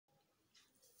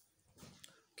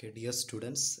Okay, dear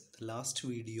students, the last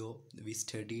video we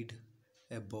studied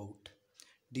about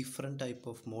different type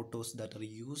of motors that are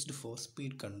used for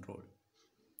speed control.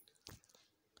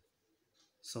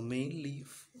 So mainly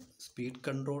speed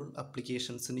control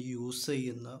applications in use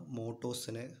ചെയ്യുന്ന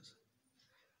മോട്ടോഴ്സിനെ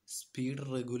speed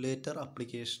regulator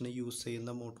ആപ്ലിക്കേഷന് use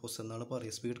ചെയ്യുന്ന Motors എന്നാണ്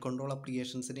പറയുക. Speed control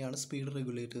ആപ്ലിക്കേഷൻസിനെയാണ് speed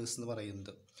regulators എന്ന്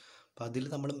പറയുന്നത്. അപ്പോൾ അതിൽ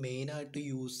നമ്മൾ മെയിനായിട്ട്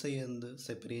യൂസ് ചെയ്യുന്നത്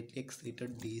separately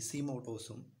excited D C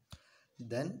മോട്ടോഴ്സും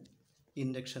then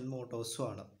induction മോട്ടോഴ്സും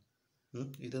ആണ്.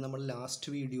 ഇത് നമ്മൾ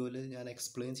ലാസ്റ്റ് വീഡിയോയിൽ ഞാൻ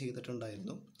എക്സ്പ്ലെയിൻ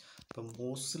ചെയ്തിട്ടുണ്ടായിരുന്നു. അപ്പം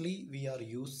mostly we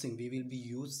will be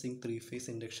using 3-phase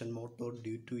induction motor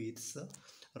due to its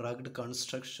rugged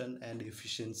construction and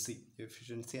efficiency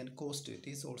and cost. It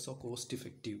is also cost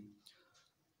effective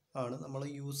ആണ് നമ്മൾ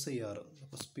യൂസ് ചെയ്യാറ്.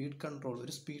 അപ്പോൾ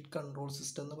ഒരു സ്പീഡ് കൺട്രോൾ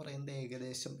സിസ്റ്റം എന്ന് പറയുന്നത്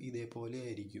ഏകദേശം ഇതേപോലെ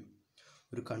ആയിരിക്കും.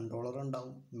 ഒരു കൺട്രോളർ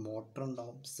ഉണ്ടാവും, മോട്ടർ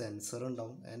ഉണ്ടാവും, സെൻസർ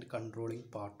ഉണ്ടാവും ആൻഡ് കൺട്രോളിങ്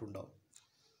പാർട്ട് ഉണ്ടാവും.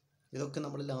 ഇതൊക്കെ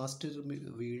നമ്മൾ ലാസ്റ്റ്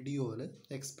വീഡിയോയിൽ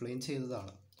എക്സ്പ്ലെയിൻ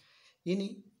ചെയ്തതാണ്. ഇനി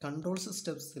കൺട്രോൾ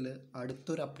സിസ്റ്റംസിൽ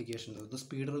അടുത്തൊരു ആപ്ലിക്കേഷൻ,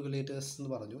 സ്പീഡ് റെഗുലേറ്റേഴ്സ് എന്ന്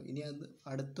പറഞ്ഞു. ഇനി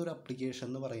അടുത്തൊരു ആപ്ലിക്കേഷൻ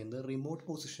എന്ന് പറയുന്നത് റിമോട്ട്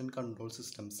പൊസിഷൻ കൺട്രോൾ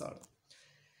സിസ്റ്റംസ് ആണ്.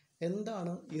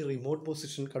 എന്താണ് ഈ റിമോട്ട്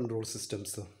പൊസിഷൻ കൺട്രോൾ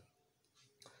സിസ്റ്റംസ്?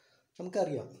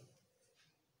 നമുക്കറിയാം,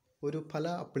 പല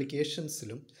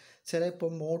ആപ്ലിക്കേഷൻസിലും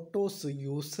ചിലപ്പോൾ മോട്ടോഴ്സ്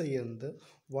യൂസ് ചെയ്യുന്നത്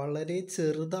വളരെ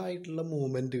ചെറുതായിട്ടുള്ള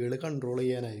മൂവ്മെൻറ്റുകൾ കൺട്രോൾ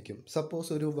ചെയ്യാനായിരിക്കും.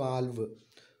 സപ്പോസ് ഒരു വാൽവ്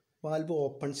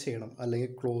ഓപ്പൺ ചെയ്യണം അല്ലെങ്കിൽ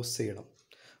ക്ലോസ് ചെയ്യണം.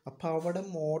 അപ്പോൾ അവിടെ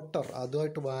മോട്ടർ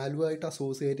അതുമായിട്ട് വാൽവുമായിട്ട്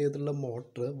അസോസിയേറ്റ് ചെയ്തിട്ടുള്ള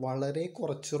മോട്ടർ വളരെ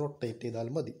കുറച്ച് റൊട്ടേറ്റ് ചെയ്താൽ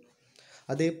മതി.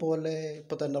 അതേപോലെ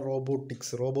ഇപ്പോൾ തന്നെ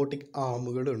റോബോട്ടിക്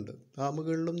ആമുകളുണ്ട്.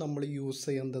 ആമുകളിലും നമ്മൾ യൂസ്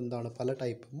ചെയ്യുന്നത് എന്താണ്? പല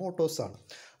ടൈപ്പ് മോട്ടോഴ്സാണ്.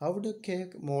 അവിടെയൊക്കെ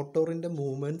മോട്ടോറിൻ്റെ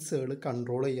മൂവ്മെൻറ്റ്സുകൾ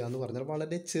കൺട്രോൾ ചെയ്യുക എന്ന് പറഞ്ഞാൽ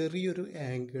വളരെ ചെറിയൊരു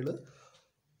ആംഗിൾ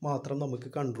മാത്രം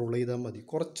നമുക്ക് കൺട്രോൾ ചെയ്താൽ മതി,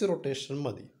 കുറച്ച് റൊട്ടേഷൻ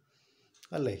മതി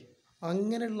അല്ലേ?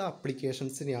 അങ്ങനെയുള്ള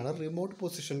ആപ്ലിക്കേഷൻസിനെയാണ് റിമോട്ട്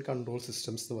പൊസിഷൻ കൺട്രോൾ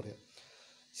സിസ്റ്റംസ് എന്ന് പറയുക.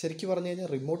 ശരിക്കും പറഞ്ഞു കഴിഞ്ഞാൽ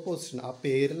റിമോട്ട് പൊസിഷൻ, ആ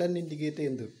പേരിൽ തന്നെ ഇൻഡിക്കേറ്റ്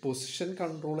ചെയ്യുന്നത് പൊസിഷൻ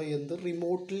കൺട്രോൾ ചെയ്യുന്നത്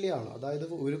റിമോട്ടിലാണ്. അതായത്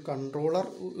ഒരു കൺട്രോളർ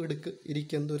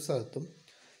ഇരിക്കുന്നത് ഒരു സ്ഥലത്തും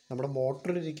നമ്മുടെ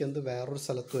മോട്ടർ ഇരിക്കുന്നത് വേറൊരു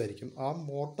സ്ഥലത്തുമായിരിക്കും. ആ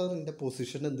മോട്ടറിൻ്റെ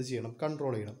പൊസിഷൻ എന്ത് ചെയ്യണം?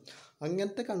 കൺട്രോൾ ചെയ്യണം.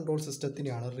 അങ്ങനത്തെ control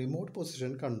സിസ്റ്റത്തിനെയാണ് remote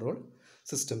position control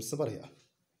systems പറയുക.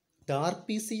 The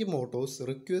RPC motors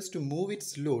requires to move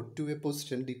its load to a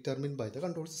position determined by the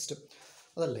control system.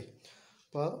 അതല്ലേ?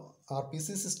 അപ്പോൾ RPC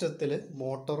സിസ്റ്റത്തിൽ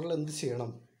മോട്ടറിൽ എന്ത്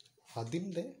ചെയ്യണം?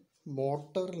 അതിൻ്റെ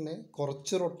മോട്ടറിനെ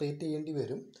കുറച്ച് റൊട്ടേറ്റ് ചെയ്യേണ്ടി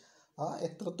വരും. ആ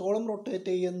എത്രത്തോളം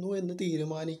റൊട്ടേറ്റ് ചെയ്യുന്നു എന്ന്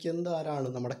തീരുമാനിക്കുന്നത് ആരാണ്?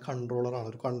 നമ്മുടെ കൺട്രോളറാണ്.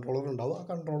 ഒരു കൺട്രോളർ ഉണ്ടാവും, ആ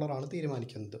കൺട്രോളറാണ്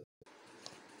തീരുമാനിക്കുന്നത്.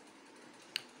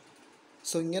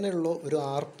 സോ ഇങ്ങനെയുള്ള ഒരു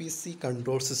RPC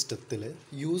കൺട്രോൾ സിസ്റ്റത്തിൽ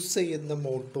യൂസ് ചെയ്യുന്ന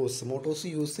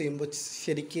മോട്ടോഴ്സ് യൂസ് ചെയ്യുമ്പോൾ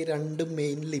ശരിക്കും 2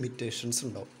 മെയിൻ ലിമിറ്റേഷൻസ്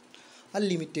ഉണ്ടാവും. ആ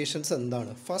ലിമിറ്റേഷൻസ്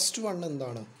എന്താണ്? ഫസ്റ്റ് വൺ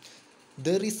എന്താണ്?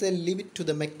 There is a limit to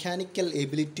the mechanical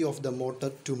ability of the motor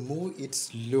to move its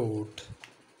load.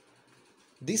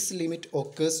 This limit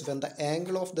occurs when the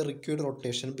angle of the required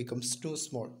rotation becomes too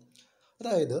small.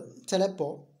 അതായത്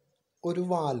ചിലപ്പോൾ ഒരു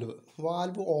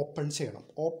valve open ചെയ്യണം.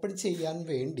 Open ചെയ്യാൻ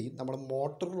വേണ്ടി നമ്മൾ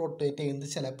motor rotate ചെയ്യുന്നത്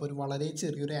ചിലപ്പോൾ ഒരു വളരെ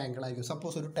ചെറിയൊരു ആംഗിൾ ആയിരിക്കും.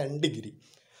 സപ്പോസ് ഒരു 10 ഡിഗ്രി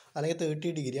അല്ലെങ്കിൽ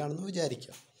 30 ഡിഗ്രി ആണെന്ന്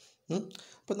വിചാരിക്കാം.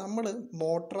 അപ്പോൾ നമ്മൾ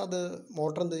മോട്ടർ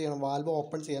എന്ത് ചെയ്യണം? വാൽവ്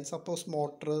ഓപ്പൺ ചെയ്യാൻ സപ്പോസ്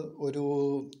മോട്ടർ ഒരു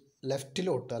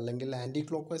ലെഫ്റ്റിലോട്ട് അല്ലെങ്കിൽ ആൻറ്റി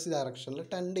ക്ലോക്ക് വൈസ് ഡയറക്ഷനിൽ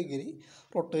 10 ഡിഗ്രി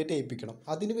റൊട്ടേറ്റ് ചെയ്യിപ്പിക്കണം.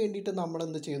 അതിന് വേണ്ടിയിട്ട് നമ്മൾ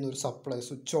എന്ത് ചെയ്യുന്നു? ഒരു സപ്ലൈ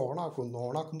സ്വിച്ച് ഓൺ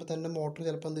ആക്കുമ്പോൾ തന്നെ മോട്ടർ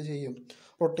ചിലപ്പോൾ എന്ത് ചെയ്യും?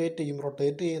 റൊട്ടേറ്റ്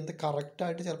ചെയ്യുന്നത്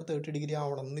കറക്റ്റായിട്ട് ചിലപ്പോൾ 30 ഡിഗ്രി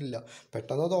ആവണമെന്നില്ല.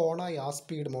 പെട്ടെന്ന് അത് ഓണായി, ആ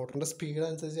മോട്ടറിൻ്റെ സ്പീഡ്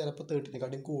അനുസരിച്ച് ചിലപ്പോൾ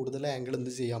 30-നെക്കാട്ടും കൂടുതൽ ആംഗിൾ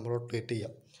എന്ത് ചെയ്യാം? റൊട്ടേറ്റ്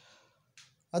ചെയ്യാം.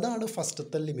 അതാണ്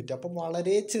ഫസ്റ്റത്തെ ലിമിറ്റ്. അപ്പോൾ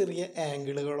വളരെ ചെറിയ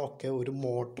ആംഗിളുകളൊക്കെ ഒരു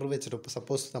മോട്ടർ വെച്ചിട്ട്, ഇപ്പോൾ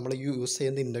സപ്പോസ് നമ്മൾ യൂസ്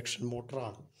ചെയ്യുന്ന ഇൻഡക്ഷൻ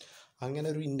മോട്ടറാണ്. അങ്ങനെ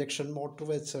ഒരു ഇൻഡക്ഷൻ മോട്ടർ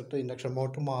വെച്ചിട്ട് ഇൻഡക്ഷൻ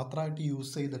മോട്ടർ മാത്രമായിട്ട്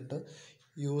യൂസ്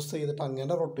ചെയ്തിട്ട്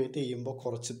അങ്ങനെ റൊട്ടേറ്റ് ചെയ്യുമ്പോൾ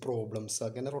കുറച്ച് പ്രോബ്ലംസ്,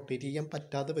 അങ്ങനെ റൊട്ടേറ്റ് ചെയ്യാൻ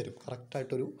പറ്റാതെ വരും.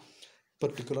 കറക്റ്റായിട്ടൊരു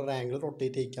പെർട്ടിക്കുലർ ആംഗിൾ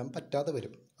റൊട്ടേറ്റ് ചെയ്യിക്കാൻ പറ്റാതെ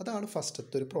വരും. അതാണ്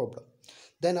ഫസ്റ്റത്തെ ഒരു പ്രോബ്ലം.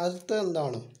 ദെൻ അടുത്ത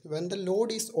എന്താണ്? When the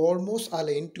Lord is almost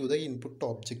align to the input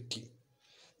objective,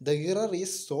 the error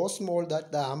is so small that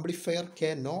the amplifier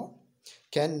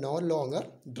can no longer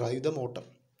drive the motor.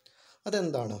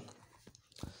 അതെന്താണ്?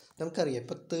 നമുക്കറിയാം,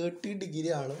 ഇപ്പോൾ 30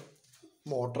 ഡിഗ്രിയാണ്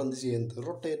മോട്ടർ എന്ത് ചെയ്യുന്നത്?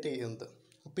 റൊട്ടേറ്റ് ചെയ്യുന്നത്.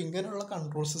 അപ്പോൾ ഇങ്ങനെയുള്ള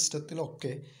കൺട്രോൾ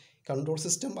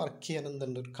സിസ്റ്റം വർക്ക് ചെയ്യാൻ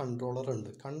എന്തുണ്ട്? ഒരു കൺട്രോളർ ഉണ്ട്.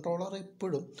 കൺട്രോളർ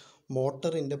എപ്പോഴും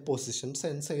മോട്ടറിൻ്റെ പൊസിഷൻ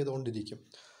സെൻസ് ചെയ്തുകൊണ്ടിരിക്കും.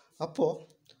 അപ്പോൾ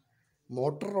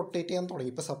മോട്ടർ റൊട്ടേറ്റ് ചെയ്യാൻ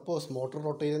തുടങ്ങി. ഇപ്പോൾ സപ്പോസ് മോട്ടർ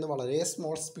റൊട്ടേറ്റ് ചെയ്യുന്നത് വളരെ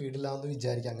സ്മോൾ സ്പീഡിലാണെന്ന്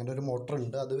വിചാരിക്കുക. അങ്ങനെ ഒരു മോട്ടർ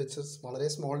ഉണ്ട്, അത് വെച്ച് വളരെ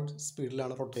സ്മോൾ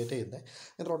സ്പീഡിലാണ് റൊട്ടേറ്റ് ചെയ്യുന്നത്.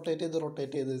 റൊട്ടേറ്റ്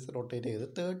ചെയ്ത്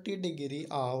 30 ഡിഗ്രി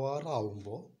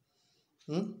ആവാറാവുമ്പോൾ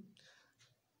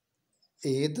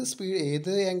ഏത്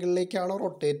ആംഗിളിലേക്കാണോ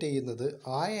റൊട്ടേറ്റ് ചെയ്യുന്നത്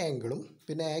ആ ആംഗിളും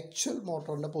പിന്നെ ആക്ച്വൽ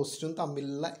മോട്ടറിൻ്റെ പൊസിഷനും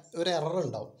തമ്മിലുള്ള ഒരു എറർ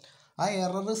ഉണ്ടാവും. ആ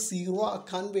എറർ സീറോ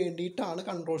ആക്കാൻ വേണ്ടിയിട്ടാണ്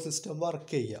കൺട്രോൾ സിസ്റ്റം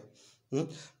വർക്ക് ചെയ്യുക.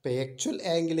 ഇപ്പോൾ ആക്ച്വൽ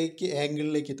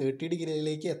ആംഗിളിലേക്ക് 30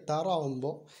 ഡിഗ്രിയിലേക്ക്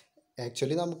എത്താറാവുമ്പോൾ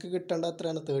ആക്ച്വലി നമുക്ക് കിട്ടേണ്ട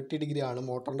എത്രയാണ് 30 ഡിഗ്രി ആണ്.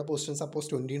 മോട്ടറിൻ്റെ പൊസിഷൻ സപ്പോസ്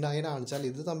 29 ആണെന്ന് വെച്ചാൽ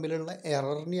ഇത് തമ്മിലുള്ള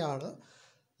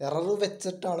എറർ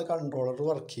വെച്ചിട്ടാണ് കൺട്രോളർ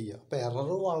വർക്ക് ചെയ്യുക. അപ്പോൾ എറർ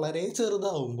വളരെ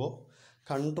ചെറുതാവുമ്പോൾ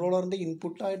കൺട്രോളറിൻ്റെ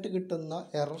ഇൻപുട്ടായിട്ട് കിട്ടുന്ന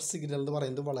എറർ സിഗ്നൽ എന്ന്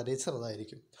പറയുന്നത് വളരെ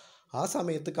ചെറുതായിരിക്കും. ആ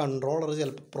സമയത്ത് കൺട്രോളർ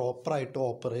ചിലപ്പോൾ പ്രോപ്പറായിട്ട്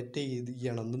ഓപ്പറേറ്റ്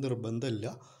ചെയ്യണമെന്ന് നിർബന്ധമില്ല.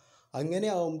 അങ്ങനെ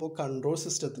ആകുമ്പോൾ കൺട്രോൾ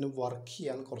സിസ്റ്റത്തിന് വർക്ക്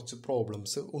ചെയ്യാൻ കുറച്ച്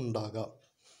പ്രോബ്ലംസ് ഉണ്ടാകാം.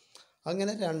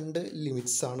 അങ്ങനെ 2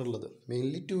 ലിമിറ്റ്സ് ആണുള്ളത്,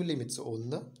 മെയിൻലി 2 ലിമിറ്റ്സ്.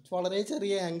 ഒന്ന്, വളരെ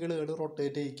ചെറിയ ആംഗിളുകൾ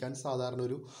റൊട്ടേറ്റ് ചെയ്യിക്കാൻ സാധാരണ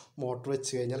ഒരു മോട്ടർ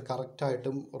വെച്ച് കഴിഞ്ഞാൽ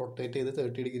കറക്റ്റായിട്ടും റൊട്ടേറ്റ് ചെയ്ത്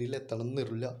 30 ഡിഗ്രിയിൽ എത്തണം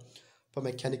എന്നില്ല. അപ്പോൾ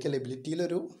മെക്കാനിക്കൽ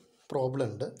എബിലിറ്റിയിലൊരു പ്രോബ്ലം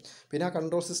ഉണ്ട്. പിന്നെ ആ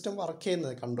കൺട്രോൾ സിസ്റ്റം വർക്ക്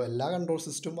ചെയ്യുന്നത് എല്ലാ കൺട്രോൾ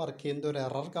സിസ്റ്റവും വർക്ക് ചെയ്യുന്നത് ഒരു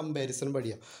എറർ കമ്പാരിസൺ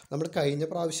വഴിയാണ്. നമ്മൾ കഴിഞ്ഞ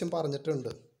പ്രാവശ്യം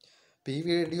പറഞ്ഞിട്ടുണ്ട്. ഇപ്പോൾ ഈ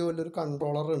വീഡിയോയിലൊരു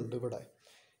കൺട്രോളർ ഉണ്ട്. ഇവിടെ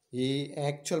ഈ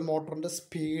ആക്ച്വൽ മോട്ടറിൻ്റെ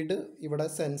സ്പീഡ് ഇവിടെ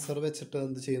സെൻസർ വെച്ചിട്ട്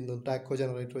എന്ത് ചെയ്യുന്നുണ്ട്, ടാക്കോ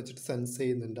ജനറേറ്റർ വെച്ചിട്ട് സെൻസ്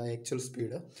ചെയ്യുന്നുണ്ട്. ആക്ച്വൽ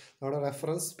സ്പീഡ് നമ്മുടെ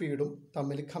റെഫറൻസ് സ്പീഡും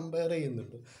തമ്മിൽ കമ്പയർ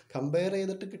ചെയ്യുന്നുണ്ട്. കമ്പയർ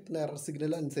ചെയ്തിട്ട് കിട്ടുന്ന എറർ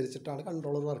സിഗ്നൽ അനുസരിച്ചിട്ടാണ്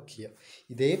കൺട്രോളർ വർക്ക് ചെയ്യുക.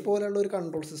 ഇതേപോലെയുള്ള ഒരു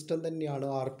കൺട്രോൾ സിസ്റ്റം തന്നെയാണ്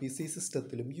RPC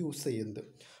സിസ്റ്റത്തിലും യൂസ് ചെയ്യുന്നത്.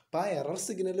 അപ്പോൾ ആ എറർ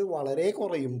സിഗ്നൽ വളരെ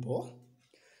കുറയുമ്പോൾ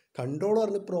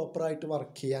കൺട്രോളറിന് പ്രോപ്പറായിട്ട്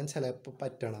വർക്ക് ചെയ്യാൻ ചിലപ്പോൾ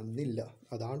പറ്റണമെന്നില്ല.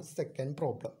 അതാണ് സെക്കൻഡ്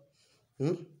പ്രോബ്ലം.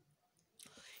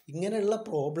 ഇങ്ങനെയുള്ള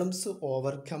പ്രോബ്ലംസ്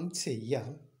ഓവർകം ചെയ്യാൻ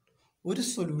ഒരു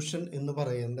സൊല്യൂഷൻ എന്ന്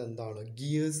പറയുന്നത് എന്താണ്,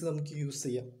 ഗിയേഴ്സ് നമുക്ക് യൂസ്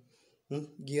ചെയ്യാം.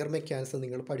 ഗിയർ മെക്കാനിസം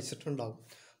നിങ്ങൾ പഠിച്ചിട്ടുണ്ടാകും.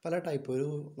 പല ടൈപ്പ്, ഒരു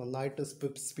നന്നായിട്ട്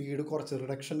സ്പീഡ് കുറച്ച്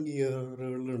റിഡക്ഷൻ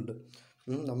ഗിയറുകളുണ്ട്.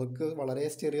 നമുക്ക് വളരെ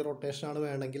ചെറിയ റൊട്ടേഷനാണ്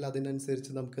വേണമെങ്കിൽ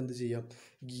അതിനനുസരിച്ച് നമുക്ക് എന്ത് ചെയ്യാം,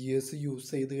 ഗിയേഴ്സ്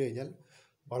യൂസ് ചെയ്ത് കഴിഞ്ഞാൽ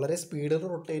വളരെ സ്പീഡിൽ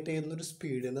റൊട്ടേറ്റ് ചെയ്യുന്നൊരു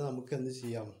സ്പീഡിനെ നമുക്ക് എന്ത്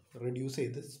ചെയ്യാം, റെഡ്യൂസ്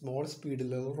ചെയ്ത് സ്മോൾ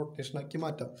സ്പീഡിലുള്ള റൊട്ടേഷനാക്കി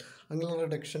മാറ്റാം. അങ്ങനെ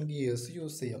റിഡക്ഷൻ ഗിയേഴ്സ്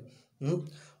യൂസ് ചെയ്യാം.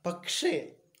 പക്ഷേ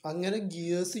അങ്ങനെ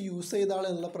ഗിയേഴ്സ് യൂസ്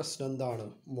ചെയ്താലുള്ള പ്രശ്നം എന്താണ്,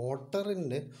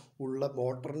 മോട്ടറിന്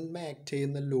ആക്ട്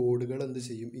ചെയ്യുന്ന ലോഡുകൾ എന്ത്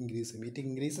ചെയ്യും, ഇൻക്രീസ് ചെയ്യും. It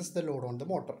increases the load on the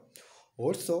motor.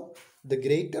 Also the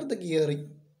greater the gearing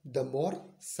the more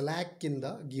slack in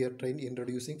the gear train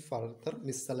introducing further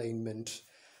misalignment.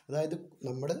 അതായത്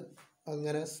നമ്മൾ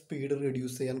അങ്ങനെ സ്പീഡ്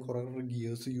റെഡ്യൂസ് ചെയ്യാൻ കുറേ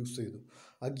ഗിയേഴ്സ് യൂസ് ചെയ്തു.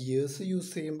 ആ ഗിയേഴ്സ്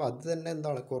യൂസ് ചെയ്യുമ്പോൾ അത് തന്നെ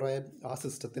എന്താണ്, കുറേ ആ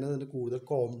സിസ്റ്റത്തിനെ തന്നെ കൂടുതൽ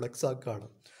കോംപ്ലക്സ് ആക്കുകയാണ്.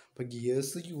 അപ്പോൾ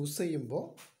ഗിയേഴ്സ് യൂസ് ചെയ്യുമ്പോൾ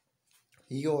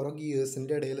ഈ ഓരോ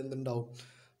ഗിയേഴ്സിൻ്റെ ഇടയിൽ എന്തുണ്ടാവും,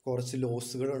 കുറച്ച്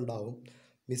ലോസുകൾ ഉണ്ടാവും,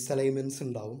 മിസ്അലൈൻമെൻറ്റ്സ്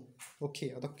ഉണ്ടാവും. ഓക്കെ,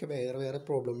 അതൊക്കെ വേറെ വേറെ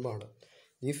പ്രോബ്ലമാണ്.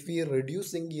 If we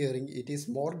reducing gearing it is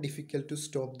more difficult to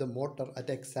stop the motor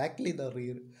at exactly the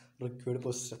required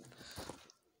position.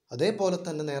 അതേപോലെ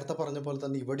തന്നെ നേരത്തെ പറഞ്ഞ പോലെ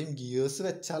തന്നെ ഇവിടെയും ഗിയേഴ്സ്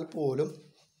വെച്ചാൽ പോലും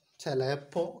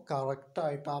ചിലപ്പോൾ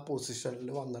കറക്റ്റായിട്ട് ആ പൊസിഷനിൽ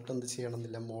വന്നിട്ട് എന്ത്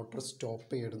ചെയ്യണമെന്നില്ല, മോട്ടർ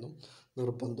സ്റ്റോപ്പ് ചെയ്യണമെന്നും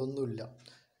നിർബന്ധമൊന്നുമില്ല.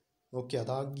 ഓക്കെ,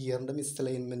 അത് ആ ഗിയറിൻ്റെ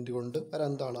മിസ്അലൈൻമെൻറ്റ് കൊണ്ട്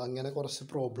വരെന്താണ്, അങ്ങനെ കുറച്ച്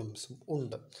പ്രോബ്ലംസും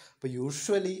ഉണ്ട്. അപ്പോൾ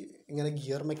യൂഷ്വലി ഇങ്ങനെ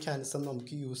ഗിയർ മെക്കാനിസം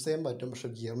നമുക്ക് യൂസ് ചെയ്യാൻ പറ്റും. പക്ഷേ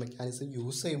ഗിയർ മെക്കാനിസം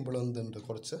യൂസ് ചെയ്യുമ്പോൾ എന്തുണ്ട്,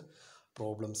 കുറച്ച്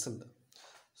പ്രോബ്ലംസ് ഉണ്ട്.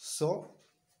 സോ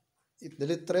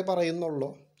ഇതിൽ ഇത്രേ പറയുന്നുള്ളൂ.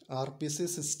 RPC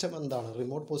സിസ്റ്റം എന്താണ്,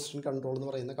 റിമോട്ട് പൊസിഷൻ കൺട്രോൾ എന്ന്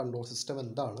പറയുന്ന കൺട്രോൾ സിസ്റ്റം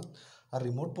എന്താണ്, ആ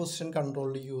റിമോട്ട് പൊസിഷൻ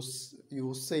കൺട്രോൾ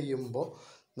യൂസ് ചെയ്യുമ്പോൾ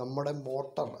നമ്മുടെ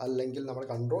മോട്ടർ അല്ലെങ്കിൽ നമ്മുടെ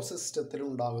കൺട്രോൾ സിസ്റ്റത്തിൽ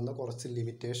ഉണ്ടാകുന്ന കുറച്ച്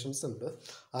ലിമിറ്റേഷൻസ് ഉണ്ട്.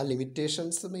 ആ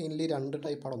ലിമിറ്റേഷൻസ് മെയിൻലി 2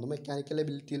 ടൈപ്പാണ്. ഒന്ന് മെക്കാനിക്കൽ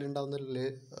എബിലിറ്റിയിൽ ഉണ്ടാകുന്ന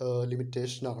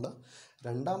ലിമിറ്റേഷനാണ്.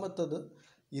 രണ്ടാമത്തത്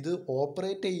ഇത്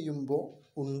ഓപ്പറേറ്റ് ചെയ്യുമ്പോൾ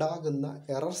ഉണ്ടാകുന്ന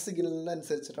എറർ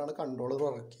സിഗ്നലിനനുസരിച്ചിട്ടാണ് കൺട്രോളർ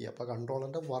വർക്ക് ചെയ്യുക. അപ്പോൾ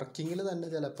കൺട്രോളറിൻ്റെ വർക്കിങ്ങിൽ തന്നെ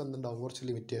ചിലപ്പോൾ എന്തുണ്ടാവും, കുറച്ച്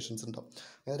ലിമിറ്റേഷൻസ് ഉണ്ടാവും.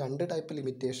 അങ്ങനെ 2 ടൈപ്പ്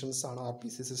ലിമിറ്റേഷൻസ് ആണ്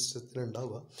RPC സിസ്റ്റത്തിൽ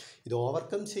ഉണ്ടാവുക. ഇത്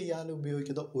ഓവർകം ചെയ്യാൻ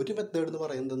ഉപയോഗിക്കുന്ന ഒരു മെത്തേഡ് എന്ന്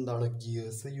പറയുന്നത് എന്താണ്,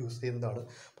 ഗിയേഴ്സ് യൂസ് ചെയ്യുന്നതാണ്.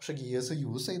 പക്ഷേ ഗിയേഴ്സ്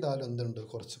യൂസ് ചെയ്താലും എന്തുണ്ട്,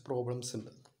 കുറച്ച് പ്രോബ്ലംസ്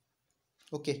ഉണ്ട്.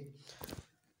 ഓക്കെ,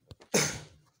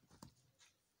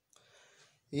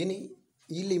 ഇനി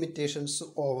ഈ ലിമിറ്റേഷൻസ്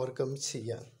ഓവർകം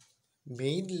ചെയ്യാൻ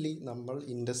മെയിൻലി നമ്മൾ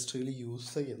ഇൻഡസ്ട്രിയിൽ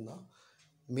യൂസ് ചെയ്യുന്ന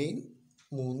മെയിൻ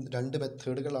 2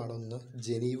 മെത്തേഡുകളാണ്. ഒന്ന്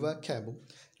ജനീവ ക്യാമും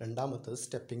രണ്ടാമത്തത്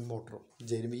സ്റ്റെപ്പിംഗ് മോട്ടറും.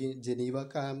 ജനീവ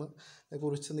ക്യാമിനെ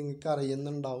കുറിച്ച് നിങ്ങൾക്ക്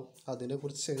അറിയുന്നുണ്ടാവും.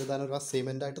 അതിനെക്കുറിച്ച് എഴുതാനൊരു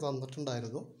അസൈൻമെൻ്റായിട്ട്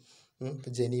തന്നിട്ടുണ്ടായിരുന്നു.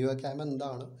 ഇപ്പോൾ ജനീവ ക്യാം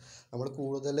എന്താണ്, നമ്മൾ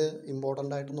കൂടുതൽ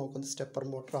ഇമ്പോർട്ടൻ്റ് ആയിട്ട് നോക്കുന്നത് സ്റ്റെപ്പർ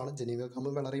മോട്ടറാണ്. ജനീവ ക്യാം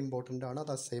വളരെ ഇമ്പോർട്ടൻ്റ് ആണ്.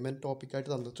 അത് അസൈൻമെൻറ്റ്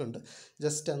ടോപ്പിക്കായിട്ട് തന്നിട്ടുണ്ട്.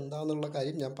 ജസ്റ്റ് എന്താണെന്നുള്ള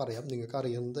കാര്യം ഞാൻ പറയാം, നിങ്ങൾക്ക്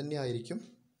അറിയുന്നത് തന്നെ ആയിരിക്കും.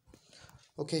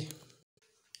 ഓക്കെ,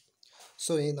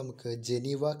 സോ ഇനി നമുക്ക്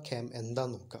ജനീവ ക്യാം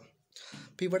എന്താണെന്ന് നോക്കാം.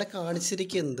 അപ്പോൾ ഇവിടെ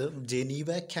കാണിച്ചിരിക്കുന്നത്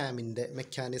ജനീവ ക്യാമിൻ്റെ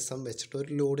മെക്കാനിസം വെച്ചിട്ട് ഒരു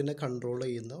ലോഡിനെ കൺട്രോൾ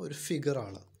ചെയ്യുന്ന ഒരു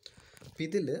ഫിഗറാണ്. അപ്പോൾ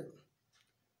ഇതിൽ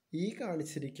ഈ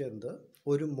കാണിച്ചിരിക്കുന്നത്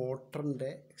ഒരു മോട്ടറിൻ്റെ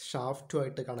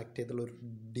ഷാഫ്റ്റുമായിട്ട് കണക്ട് ചെയ്തുള്ള ഒരു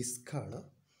ഡിസ്ക്കാണ്.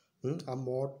 ആ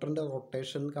മോട്ടറിൻ്റെ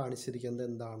റൊട്ടേഷൻ കാണിച്ചിരിക്കുന്നത്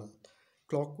എന്താണ്,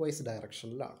 ക്ലോക്ക് വൈസ്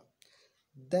ഡയറക്ഷനിലാണ്.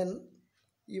 ദെൻ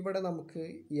ഇവിടെ നമുക്ക്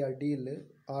ഈ അടിയിൽ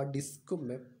ആ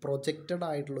ഡിസ്കുമേ പ്രൊജക്റ്റഡ്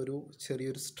ആയിട്ടുള്ളൊരു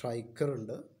ചെറിയൊരു സ്ട്രൈക്കർ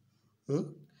ഉണ്ട്.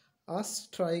 ആ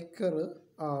സ്ട്രൈക്കർ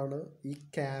ആണ് ഈ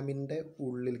ക്യാമിൻ്റെ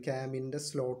ഉള്ളിൽ, ക്യാമിൻ്റെ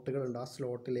സ്ലോട്ടുകളുണ്ട്, ആ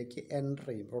സ്ലോട്ടിലേക്ക് എൻ്റർ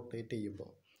ചെയ്യും റൊട്ടേറ്റ്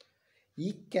ചെയ്യുമ്പോൾ. ഈ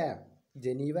ക്യാം,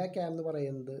 ജനീവ ക്യാം എന്ന്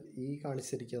പറയുന്നത് ഈ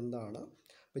കാണിച്ചിരിക്കുന്നതാണ്.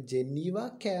 അപ്പോൾ ജനീവ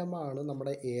ക്യാം ആണ്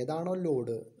നമ്മുടെ ഏതാണോ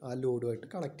ലോഡ്, ആ ലോഡുമായിട്ട്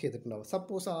കണക്ട് ചെയ്തിട്ടുണ്ടാവും.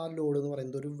 സപ്പോസ് ആ ലോഡ് എന്ന്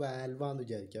പറയുന്നത് ഒരു വാൽവാന്ന്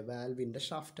വിചാരിക്കുക, വാൽവിൻ്റെ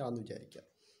ഷാഫ്റ്റാന്ന് വിചാരിക്കുക.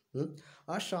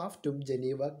 ആ ഷാഫ്റ്റും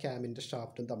ജനീവ ക്യാമിൻ്റെ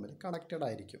ഷാഫ്റ്റും തമ്മിൽ കണക്റ്റഡ്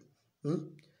ആയിരിക്കും.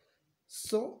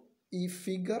 സോ ഈ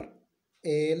ഫിഗർ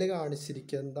എയിൽ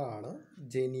കാണിച്ചിരിക്കുന്നതാണ്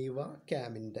ജനീവ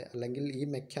ക്യാമിൻ്റെ അല്ലെങ്കിൽ ഈ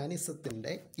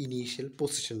മെക്കാനിസത്തിൻ്റെ ഇനീഷ്യൽ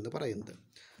പൊസിഷൻ എന്ന് പറയുന്നത്.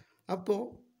 അപ്പോൾ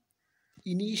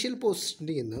ഇനീഷ്യൽ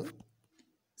പൊസിഷനിൽ നിന്ന്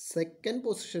സെക്കൻഡ്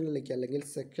പൊസിഷനിലേക്ക് അല്ലെങ്കിൽ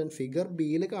സെക്കൻഡ് ഫിഗർ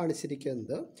ബിയിൽ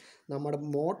കാണിച്ചിരിക്കുന്നത് നമ്മുടെ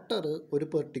മോട്ടർ ഒരു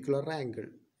പെർട്ടിക്കുലർ ആംഗിൾ,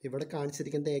 ഇവിടെ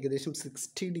കാണിച്ചിരിക്കുന്നത് ഏകദേശം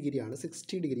 60 ഡിഗ്രിയാണ്.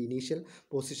 60 ഡിഗ്രി ഇനീഷ്യൽ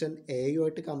പൊസിഷൻ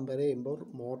എയുമായിട്ട് കമ്പയർ ചെയ്യുമ്പോൾ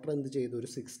മോട്ടർ എന്ത് ചെയ്തു, ഒരു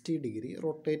 60 ഡിഗ്രി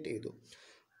റൊട്ടേറ്റ് ചെയ്തു.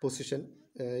 പൊസിഷൻ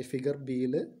ഫിഗർ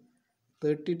ബിയിൽ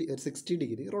 60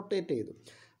 ഡിഗ്രി റൊട്ടേറ്റ് ചെയ്തു.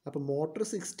 അപ്പോൾ മോട്ടർ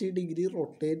 60 ഡിഗ്രി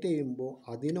റൊട്ടേറ്റ് ചെയ്യുമ്പോൾ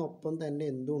അതിനൊപ്പം തന്നെ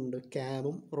എന്തുണ്ട്,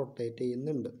 ക്യാമും റൊട്ടേറ്റ്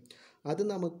ചെയ്യുന്നുണ്ട്. അത്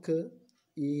നമുക്ക്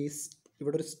ഈ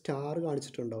ഇവിടെ ഒരു സ്റ്റാർ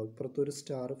കാണിച്ചിട്ടുണ്ടാവും, ഇപ്പുറത്തൊരു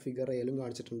സ്റ്റാർ ഫിഗർ എയിലും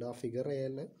കാണിച്ചിട്ടുണ്ട്. ആ ഫിഗർ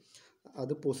എയിൽ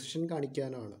അത് പൊസിഷൻ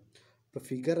കാണിക്കാനാണ്. ഇപ്പോൾ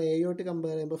ഫിഗർ എയുമായിട്ട്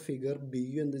കമ്പയർ ചെയ്യുമ്പോൾ ഫിഗർ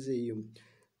ബിയും എന്ത് ചെയ്യും,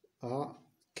 ആ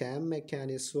ക്യാം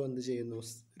മെക്കാനിസം എന്ത് ചെയ്യുന്നു,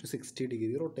 ഒരു 60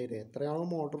 ഡിഗ്രി റൊട്ടേറ്റ് ചെയ്യും. എത്രയാണോ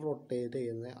മോട്ടർ റൊട്ടേറ്റ്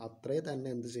ചെയ്യുന്നത് അത്രയും തന്നെ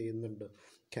എന്ത് ചെയ്യുന്നുണ്ട്,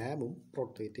 ക്യാമും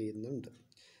റൊട്ടേറ്റ് ചെയ്യുന്നുണ്ട്.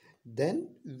 ദെൻ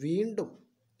വീണ്ടും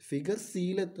ഫിഗർ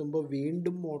സിയിലെത്തുമ്പോൾ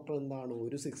വീണ്ടും മോട്ടർ എന്താണ്,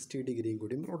 ഒരു 60 ഡിഗ്രിയും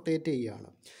കൂടി റൊട്ടേറ്റ് ചെയ്യുകയാണ്.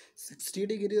 60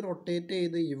 ഡിഗ്രി റൊട്ടേറ്റ്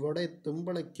ചെയ്ത് ഇവിടെ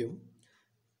എത്തുമ്പോഴേക്കും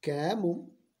ക്യാമും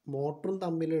മോട്ടറും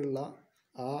തമ്മിലുള്ള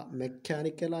ആ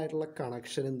മെക്കാനിക്കലായിട്ടുള്ള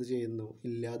കണക്ഷൻ എന്ത് ചെയ്യുന്നു,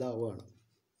 ഇല്ലാതാവുകയാണ്.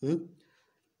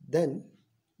 ദെൻ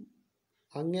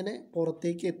അങ്ങനെ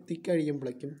പുറത്തേക്ക്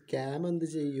എത്തിക്കഴിയുമ്പോഴേക്കും ക്യാം എന്ത്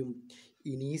ചെയ്യും,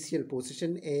 ഇനീഷ്യൽ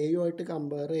പൊസിഷൻ എയുമായിട്ട്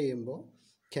കമ്പയർ ചെയ്യുമ്പോൾ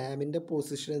ക്യാമിൻ്റെ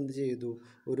പൊസിഷൻ എന്ത് ചെയ്തു,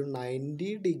 ഒരു 90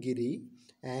 ഡിഗ്രി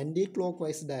ആൻറ്റി ക്ലോക്ക്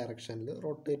വൈസ് ഡയറക്ഷനിൽ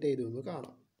റൊട്ടേറ്റ് ചെയ്തു എന്ന്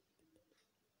കാണാം.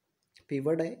 അപ്പം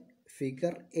ഇവിടെ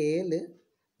ഫിഗർ എയിൽ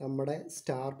നമ്മുടെ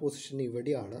സ്റ്റാർ പൊസിഷൻ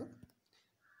ഇവിടെയാണ്,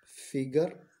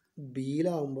 ഫിഗർ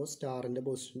ബിയിലാവുമ്പോൾ സ്റ്റാറിൻ്റെ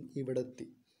പൊസിഷൻ ഇവിടെ എത്തി.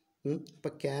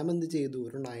 അപ്പം ക്യാം എന്ത് ചെയ്തു,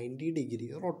 ഒരു 90 ഡിഗ്രി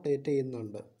റൊട്ടേറ്റ്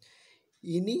ചെയ്യുന്നുണ്ട്.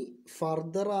 ഇനി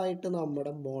ഫർദറായിട്ട്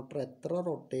നമ്മുടെ മോട്ടർ എത്ര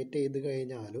റൊട്ടേറ്റ് ചെയ്ത്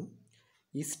കഴിഞ്ഞാലും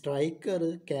ഈ സ്ട്രൈക്കർ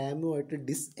ക്യാമുമായിട്ട്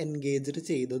ഡിസ്എൻഗേജ്ഡ്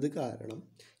ചെയ്തത് കാരണം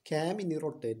ക്യാം ഇനി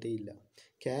റൊട്ടേറ്റ് ചെയ്യില്ല.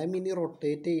 ക്യാം ഇനി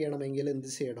റൊട്ടേറ്റ് ചെയ്യണമെങ്കിൽ എന്ത്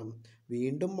ചെയ്യണം,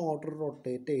 വീണ്ടും മോട്ടർ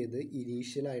റൊട്ടേറ്റ് ചെയ്ത്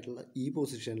ഇനീഷ്യലായിട്ടുള്ള ഈ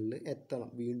പൊസിഷനിൽ എത്തണം,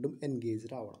 വീണ്ടും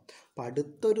എൻഗേജ്ഡ് ആവണം. അപ്പം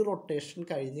അടുത്തൊരു റൊട്ടേഷൻ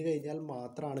കഴിഞ്ഞ് കഴിഞ്ഞാൽ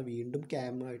മാത്രമാണ് വീണ്ടും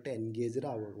ക്യാമുമായിട്ട് എൻഗേജ്ഡ്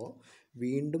ആവുള്ളൂ,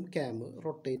 വീണ്ടും ക്യാം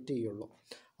റൊട്ടേറ്റ് ചെയ്യുള്ളൂ.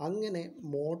 അങ്ങനെ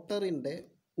മോട്ടറിൻ്റെ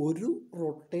ഒരു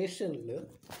റൊട്ടേഷനിൽ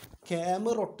ക്യാം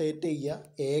റൊട്ടേറ്റ്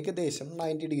ചെയ്യുക ഏകദേശം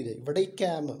 90 ഡിഗ്രി. ഇവിടെ ഈ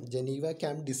ക്യാം, ജനീവ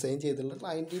ക്യാം ഡിസൈൻ ചെയ്തിട്ടുള്ള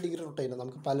 90 ഡിഗ്രി റൊട്ടേറ്റ്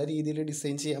നമുക്ക് പല രീതിയിൽ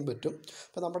ഡിസൈൻ ചെയ്യാൻ പറ്റും.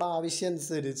 അപ്പോൾ നമ്മുടെ ആവശ്യം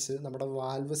അനുസരിച്ച് നമ്മുടെ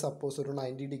വാൽവ് സപ്പോസ് ഒരു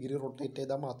 90 ഡിഗ്രി റൊട്ടേറ്റ്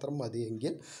ചെയ്താൽ മാത്രം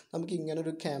മതിയെങ്കിൽ നമുക്ക്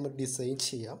ഇങ്ങനൊരു ക്യാം ഡിസൈൻ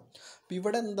ചെയ്യാം. അപ്പോൾ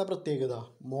ഇവിടെ എന്താ പ്രത്യേകത,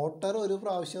 മോട്ടർ ഒരു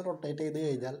പ്രാവശ്യം റൊട്ടേറ്റ് ചെയ്ത്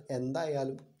കഴിഞ്ഞാൽ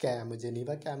എന്തായാലും ക്യാം,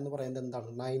 ജനീവ ക്യാം എന്ന് പറയുന്നത് എന്താണ്,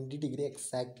 90 ഡിഗ്രി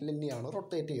എക്സാക്റ്റ്ലി തന്നെയാണ്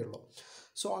റൊട്ടേറ്റ് ചെയ്യുള്ളൂ.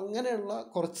 സോ അങ്ങനെയുള്ള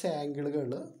കുറച്ച് ആംഗിളുകൾ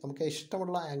നമുക്ക്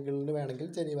ഇഷ്ടമുള്ള ആംഗിളിന് വേണമെങ്കിൽ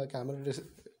ജനീവ ക്യാമറ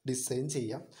ഡിസൈൻ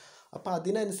ചെയ്യാം. അപ്പോൾ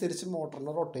അതിനനുസരിച്ച്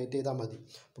മോട്ടറിനെ റൊട്ടേറ്റ് ചെയ്താൽ മതി.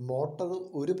 അപ്പോൾ മോട്ടർ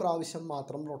ഒരു പ്രാവശ്യം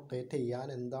മാത്രം റൊട്ടേറ്റ് ചെയ്യാൻ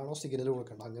എന്താണോ സിഗ്നൽ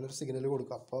കൊടുക്കേണ്ടത് അങ്ങനെ ഒരു സിഗ്നൽ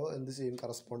കൊടുക്കുക. അപ്പോൾ എന്ത് ചെയ്യും,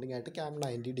 കറസ്പോണ്ടിങ് ആയിട്ട് ക്യാം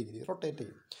 90 ഡിഗ്രി റൊട്ടേറ്റ്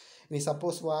ചെയ്യും. ഇനി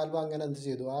സപ്പോസ് വാൽവ് അങ്ങനെ എന്ത്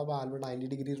ചെയ്തു, ആ വാൽവ്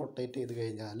 90 ഡിഗ്രി റൊട്ടേറ്റ് ചെയ്ത്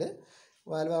കഴിഞ്ഞാൽ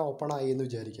വാൽവ് ഓപ്പൺ ആയി എന്ന്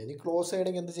വിചാരിക്കുക. ഇനി ക്ലോസ്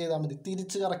ചെയ്യണമെങ്കിൽ എന്ത് ചെയ്താൽ മതി,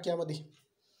 തിരിച്ച് കറക്കിയാൽ മതി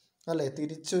അല്ലേ.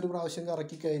 തിരിച്ചൊരു പ്രാവശ്യം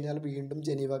കറക്കി കഴിഞ്ഞാൽ വീണ്ടും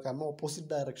ജനീവ ക്യാം ഓപ്പോസിറ്റ്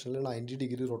ഡയറക്ഷനിൽ 90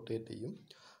 ഡിഗ്രി റൊട്ടേറ്റ് ചെയ്യും.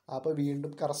 അപ്പോൾ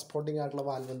വീണ്ടും കറസ്പോണ്ടിങ് ആയിട്ടുള്ള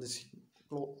വാൽവ് എന്ത് ചെയ്യും,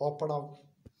 ഓപ്പൺ ആവും.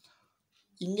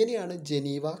 ഇങ്ങനെയാണ്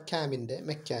ജനീവ ക്യാമിൻ്റെ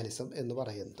മെക്കാനിസം എന്ന്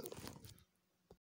പറയുന്നത്.